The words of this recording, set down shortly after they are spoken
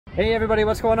Hey everybody,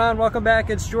 what's going on? Welcome back,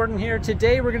 it's Jordan here.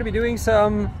 Today we're going to be doing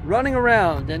some running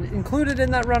around, and included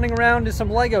in that running around is some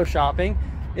Lego shopping.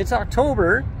 It's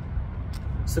October,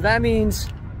 so that means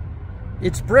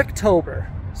it's Bricktober.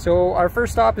 So our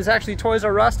first stop is actually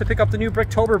ToysRus to pick up the new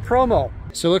Bricktober promo.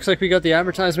 So it looks like we got the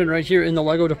advertisement right here in the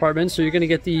Lego department. So you're going to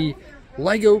get the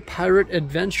Lego Pirate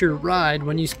Adventure ride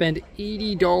when you spend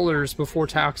 $80 before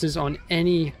taxes on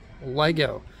any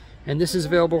Lego. And this is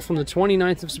available from the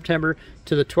 29th of September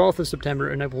to the 12th of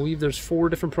September, and I believe there's 4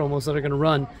 different promos that are going to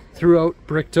run throughout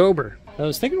Bricktober. I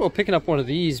was thinking about picking up one of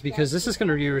these because this is going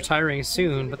to be retiring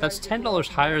soon, but that's $10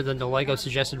 higher than the Lego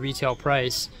suggested retail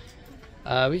price.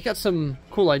 We've got some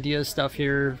cool ideas stuff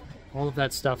here. All of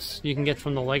that stuff you can get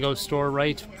from the Lego store,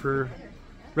 right, for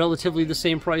relatively the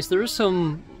same price. There is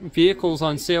some vehicles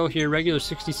on sale here, regular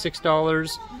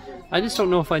 $66. I just don't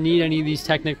know if I need any of these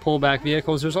Technic pullback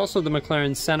vehicles. There's also the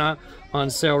McLaren Senna on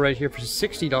sale right here for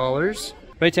 $60.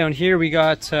 Right down here we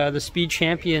got the Speed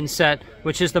Champion set,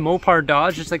 which is the Mopar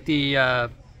Dodge. It's like the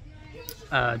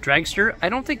dragster. I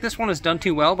don't think this one is done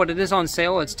too well, but it is on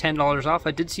sale. It's $10 off.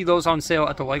 I did see those on sale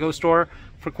at the Lego store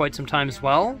for quite some time as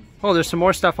well. Oh, there's some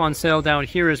more stuff on sale down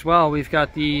here as well. We've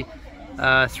got the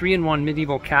 3-in-1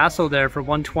 Medieval Castle there for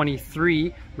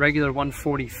 $123, regular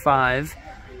 $145.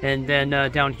 And then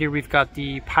down here we've got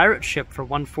the pirate ship for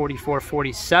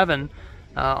 $144.47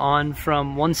 on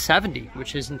from $170,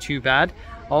 which isn't too bad.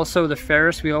 Also the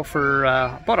Ferris wheel for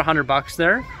about $100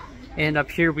 there. And up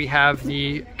here we have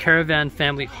the Caravan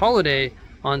Family Holiday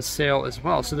on sale as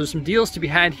well. So there's some deals to be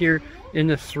had here in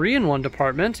the 3-in-1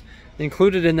 department.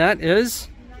 Included in that is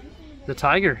the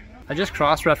Tiger. I just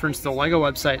cross-referenced the Lego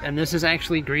website, and this is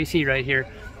actually greasy right here,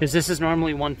 because this is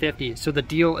normally $150, so the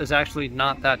deal is actually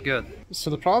not that good. So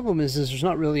the problem is there's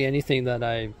not really anything that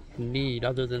I need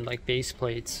other than like base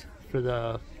plates for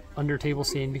the under table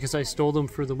scene, because I stole them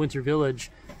for the Winter Village.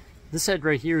 This set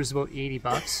right here is about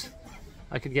 $80.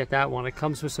 I could get that one. It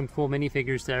comes with some cool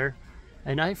minifigures there,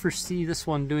 and I foresee this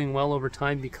one doing well over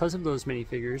time because of those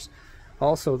minifigures.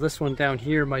 Also, this one down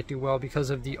here might do well because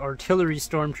of the Artillery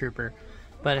Stormtrooper.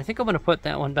 But I think I'm going to put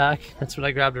that one back. That's what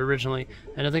I grabbed originally.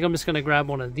 And I think I'm just going to grab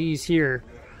one of these here.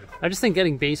 I just think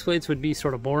getting base plates would be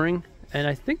sort of boring. And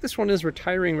I think this one is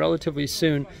retiring relatively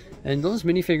soon. And those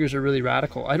minifigures are really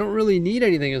radical. I don't really need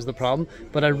anything is the problem,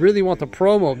 but I really want the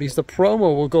promo, because the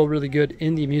promo will go really good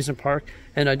in the amusement park.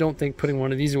 And I don't think putting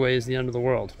one of these away is the end of the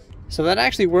world. So that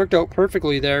actually worked out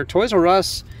perfectly there.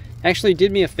 ToysRus actually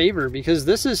did me a favor, because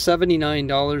this is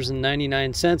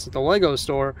 $79.99 at the Lego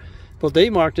store. But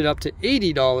they marked it up to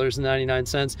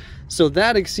 $80.99, so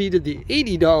that exceeded the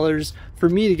 $80 for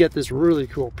me to get this really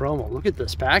cool promo. Look at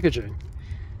this packaging.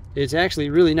 It's actually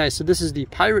really nice. So this is the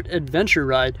Pirate Adventure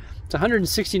ride. It's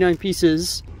 169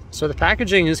 pieces. So the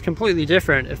packaging is completely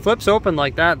different. It flips open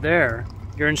like that there.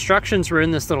 Your instructions were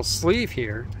in this little sleeve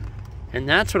here, and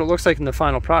that's what it looks like in the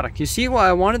final product. You see why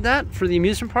I wanted that for the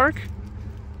amusement park?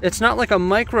 It's not like a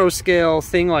micro scale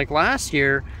thing like last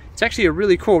year. It's actually a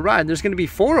really cool ride. There's going to be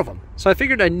 4 of them. So I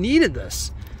figured I needed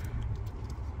this.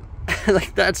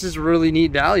 Like, that's just really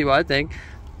neat value, I think.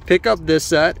 Pick up this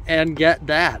set and get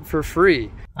that for free.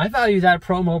 I value that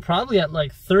promo probably at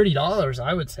like $30,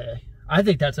 I would say. I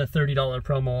think that's a $30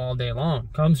 promo all day long.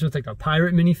 Comes with like a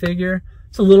pirate minifigure.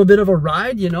 It's a little bit of a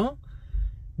ride, you know.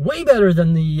 Way better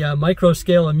than the micro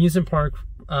scale amusement park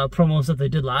promos that they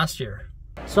did last year.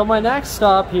 So my next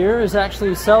stop here is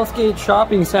actually Southgate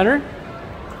Shopping Center.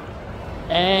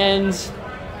 And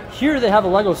here they have a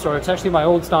Lego store. It's actually my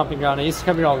old stomping ground. I used to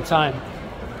come here all the time.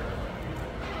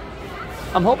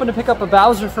 I'm hoping to pick up a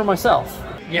Bowser for myself.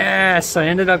 Yes, I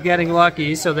ended up getting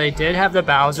lucky. So they did have the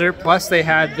Bowser, plus they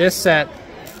had this set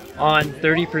on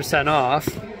 30% off.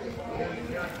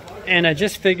 And I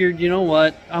just figured, you know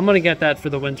what? I'm going to get that for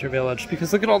the Winter Village,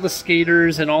 because look at all the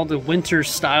skaters and all the winter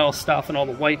style stuff and all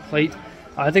the white plate.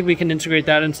 I think we can integrate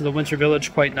that into the Winter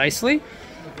Village quite nicely.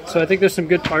 So I think there's some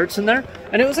good parts in there.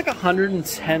 And it was like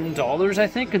 $110, I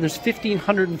think. And there's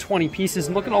 1,520 pieces.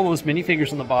 And look at all those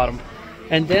minifigures on the bottom.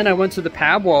 And then I went to the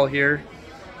pab wall here,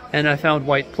 and I found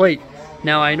white plate.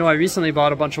 Now, I know I recently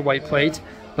bought a bunch of white plate,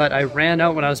 but I ran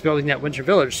out when I was building that Winter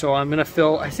Village. So I'm going to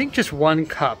fill, I think, just 1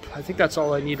 cup. I think that's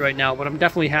all I need right now. But I'm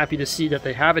definitely happy to see that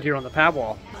they have it here on the pab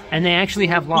wall. And they actually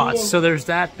have lots. So there's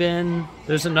that bin,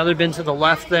 there's another bin to the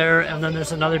left there, and then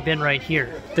there's another bin right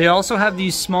here. They also have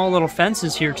these small little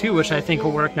fences here too, which I think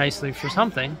will work nicely for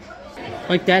something.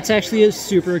 Like, that's actually a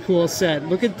super cool set.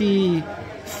 Look at the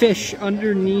fish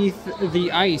underneath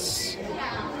the ice.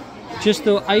 Just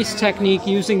the ice technique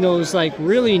using those like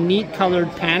really neat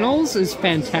colored panels is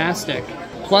fantastic.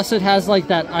 Plus it has like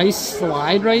that ice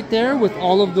slide right there with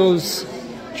all of those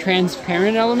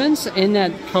transparent elements in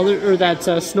that color, or that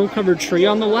snow-covered tree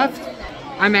on the left.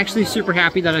 I'm actually super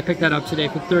happy that I picked that up today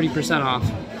for 30% off.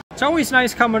 It's always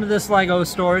nice coming to this Lego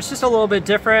store. It's just a little bit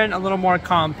different, a little more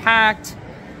compact.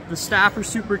 The staff are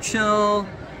super chill.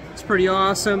 It's pretty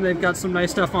awesome. They've got some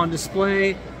nice stuff on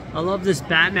display. I love this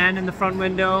Batman in the front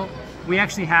window. We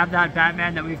actually have that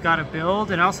Batman that we've got to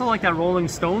build, and I also like that Rolling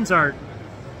Stones art.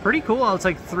 Pretty cool. It's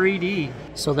like 3D.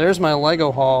 So there's my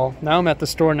Lego haul. Now I'm at the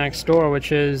store next door,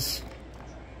 which is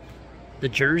the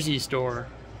Jersey store.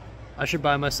 I should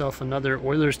buy myself another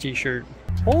Oilers t-shirt.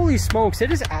 Holy smokes,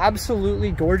 it is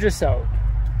absolutely gorgeous out.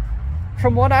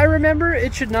 From what I remember,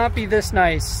 it should not be this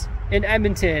nice in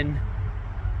Edmonton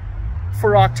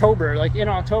for October, like in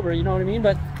October, you know what I mean?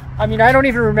 But I mean, I don't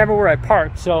even remember where I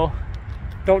parked, so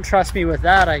don't trust me with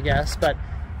that, I guess. But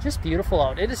just beautiful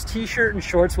out. It is t-shirt and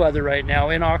shorts weather right now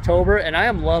in October, and I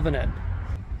am loving it.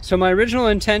 So my original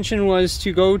intention was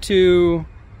to go to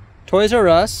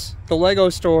ToysRus, the Lego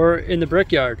store in the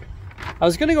Brickyard. I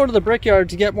was gonna go to the Brickyard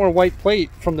to get more white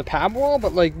plate from the pab wall,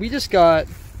 but like we just got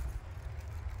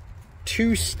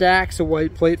 2 stacks of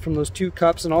white plate from those 2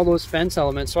 cups and all those fence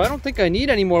elements, so I don't think I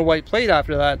need any more white plate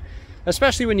after that,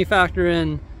 especially when you factor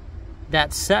in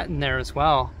that set in there as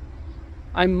well.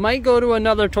 I might go to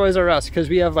another ToysRus because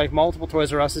we have like multiple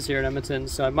ToysRuses here in Edmonton,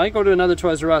 so I might go to another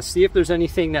ToysRus, see if there's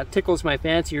anything that tickles my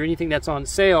fancy or anything that's on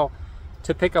sale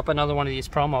to pick up another one of these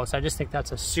promos. I just think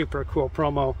that's a super cool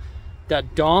promo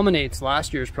that dominates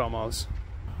last year's promos.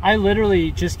 I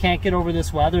literally just can't get over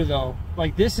this weather though.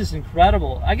 Like, this is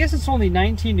incredible. I guess it's only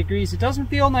 19 degrees. It doesn't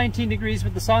feel 19 degrees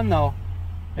with the sun though.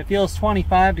 It feels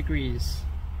 25 degrees.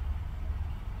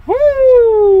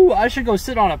 Woo! I should go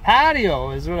sit on a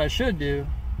patio is what I should do.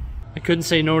 I couldn't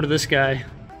say no to this guy.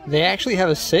 They actually have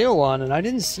a sale on, and I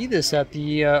didn't see this at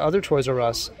the other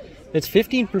ToysRus. It's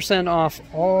 15% off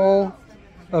all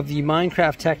of the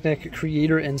Minecraft Technic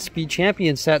Creator and Speed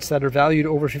Champion sets that are valued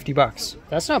over 50 bucks.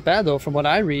 That's not bad though, from what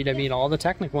I read. I mean, all the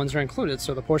Technic ones are included,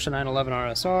 so the Porsche 911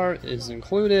 RSR is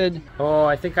included. Oh,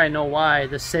 I think I know why.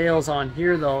 The sale's on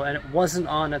here though, and it wasn't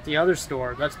on at the other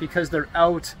store. That's because they're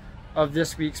out of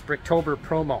this week's Bricktober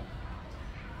promo.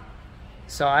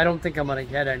 So I don't think I'm gonna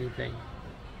get anything.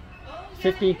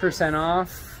 15%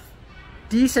 off.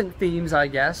 Decent themes, I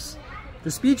guess.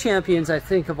 The Speed Champions, I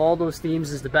think, of all those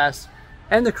themes is the best.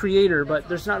 And the Creator, but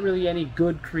there's not really any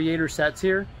good Creator sets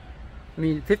here. I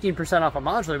mean, 15% off a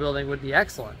modular building would be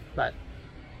excellent, but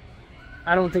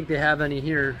I don't think they have any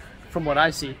here, from what I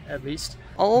see, at least.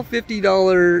 All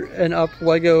 $50 and up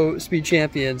Lego Speed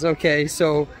Champions. Okay,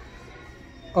 so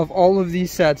of all of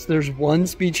these sets, there's one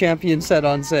Speed Champion set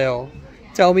on sale.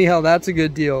 Tell me how that's a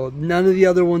good deal. None of the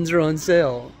other ones are on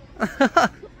sale.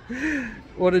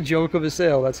 What a joke of a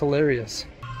sale. That's hilarious.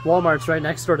 Walmart's right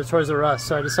next door to ToysRus,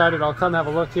 so I decided I'll come have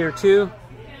a look here too.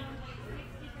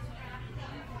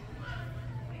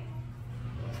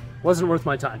 Wasn't worth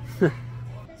my time.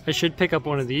 I should pick up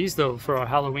one of these though for our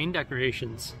Halloween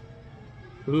decorations.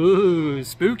 Ooh,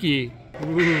 spooky.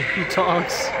 Ooh, he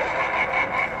talks.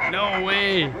 No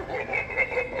way.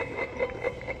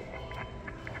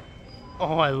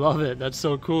 Oh, I love it. That's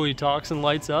so cool. He talks and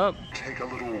lights up. Take a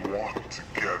little walk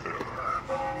together.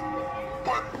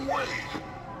 But wait.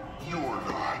 You're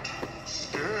not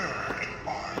scared,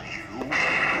 are you?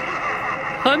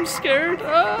 I'm scared.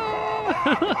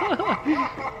 Ah!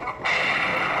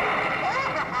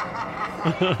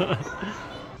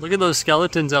 Look at those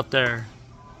skeletons up there.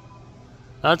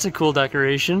 That's a cool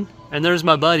decoration. And there's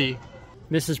my buddy.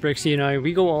 Mrs. Bricksie and I,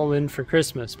 we go all in for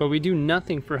Christmas, but we do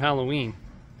nothing for Halloween.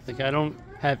 Like, I don't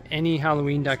have any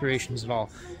Halloween decorations at all.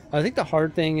 I think the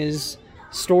hard thing is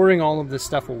storing all of this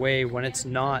stuff away when it's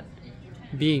not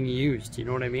being used, you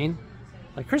know what I mean?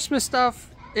 Like Christmas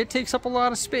stuff, it takes up a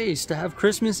lot of space. To have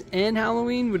Christmas and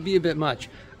Halloween would be a bit much.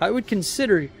 I would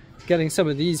consider getting some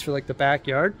of these for like the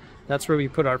backyard. That's where we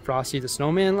put our Frosty the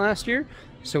Snowman last year.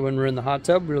 So when we're in the hot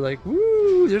tub, we're like,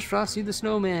 woo, there's Frosty the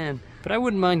Snowman. But I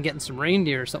wouldn't mind getting some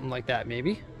reindeer or something like that,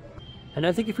 maybe. And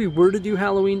I think if we were to do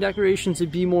Halloween decorations,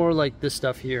 it'd be more like this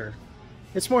stuff here.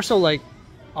 It's more so like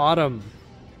autumn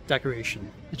decoration.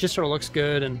 It just sort of looks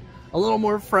good and a little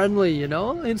more friendly, you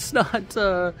know? It's not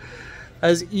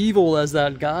as evil as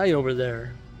that guy over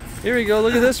there. Here we go,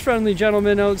 look at this friendly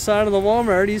gentleman outside of the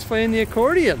Walmart. He's playing the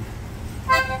accordion.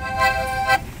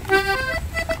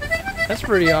 That's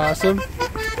pretty awesome.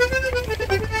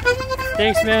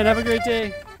 Thanks, man. Have a great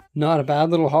day. Not a bad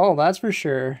little haul, that's for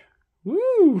sure.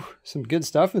 Woo! Some good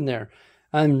stuff in there.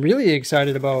 I'm really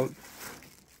excited about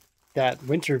that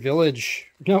Winter Village,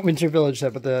 not Winter Village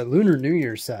set, but the Lunar New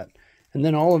Year set. And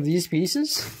then all of these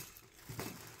pieces,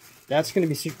 that's going to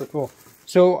be super cool.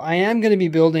 So I am going to be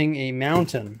building a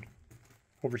mountain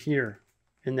over here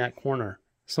in that corner.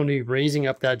 Somebody raising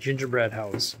up that gingerbread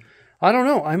house. I don't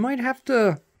know. I might have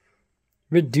to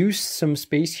reduce some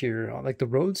space here. Like the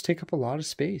roads take up a lot of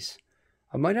space.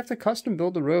 I might have to custom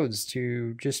build the roads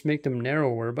to just make them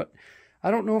narrower, but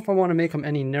I don't know if I want to make them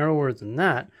any narrower than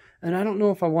that. And I don't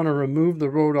know if I want to remove the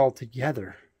road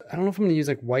altogether. I don't know if I'm going to use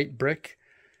like white brick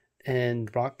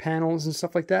and rock panels and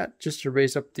stuff like that just to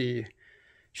raise up the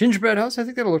gingerbread house. I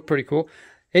think that'll look pretty cool.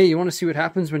 Hey, you want to see what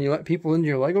happens when you let people into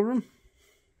your Lego room?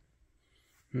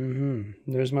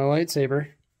 There's my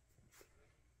lightsaber.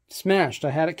 Smashed.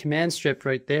 I had it command stripped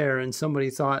right there, and somebody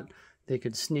thought they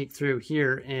could sneak through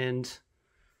here, and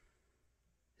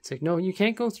it's like, no, you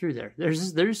can't go through there.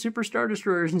 There's Super Star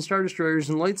Destroyers and Star Destroyers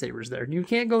and lightsabers there. You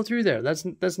can't go through there. That's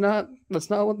not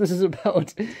what this is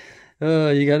about.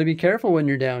 You got to be careful when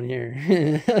you're down here.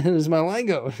 This is my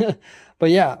Lego. But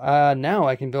yeah, now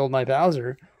I can build my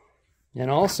Bowser and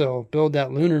also build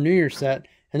that Lunar New Year set.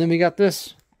 And then we got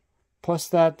this, plus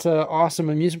that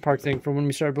awesome amusement park thing from when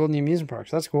we started building the amusement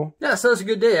parks. That's cool. Yeah, so it's a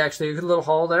good day, actually. A good little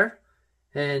haul there.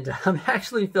 And I'm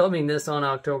actually filming this on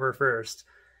October 1st.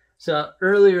 So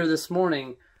earlier this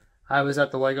morning, I was at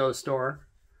the Lego store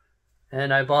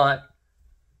and I bought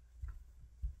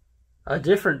a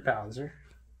different Bowser.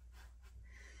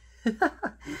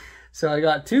 So I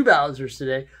got 2 Bowsers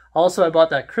today. Also, I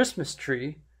bought that Christmas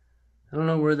tree. I don't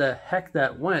know where the heck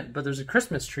that went, but there's a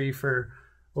Christmas tree for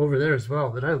over there as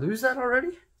well. Did I lose that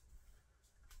already?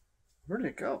 Where did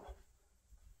it go?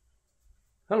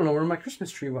 I don't know where my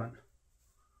Christmas tree went.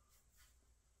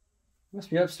 Must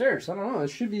be upstairs. I don't know. It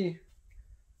should be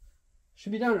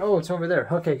down. Oh, it's over there.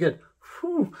 Okay, good.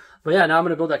 Whew. But yeah, now I'm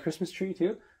going to build that Christmas tree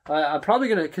too. I'm probably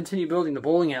going to continue building the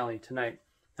bowling alley tonight.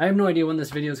 I have no idea when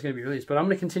this video is going to be released, but I'm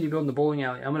going to continue building the bowling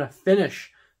alley. I'm going to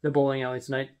finish the bowling alley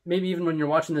tonight. Maybe even when you're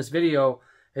watching this video,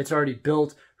 it's already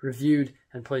built, reviewed,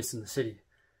 and placed in the city.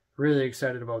 Really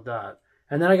excited about that.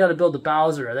 And then I got to build the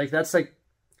Bowser. I think that's like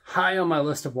high on my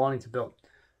list of wanting to build.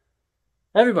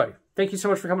 Everybody, thank you so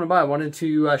much for coming by. I wanted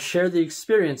to share the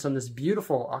experience on this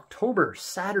beautiful October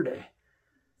Saturday.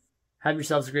 Have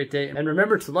yourselves a great day. And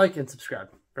remember to like and subscribe.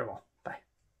 Farewell.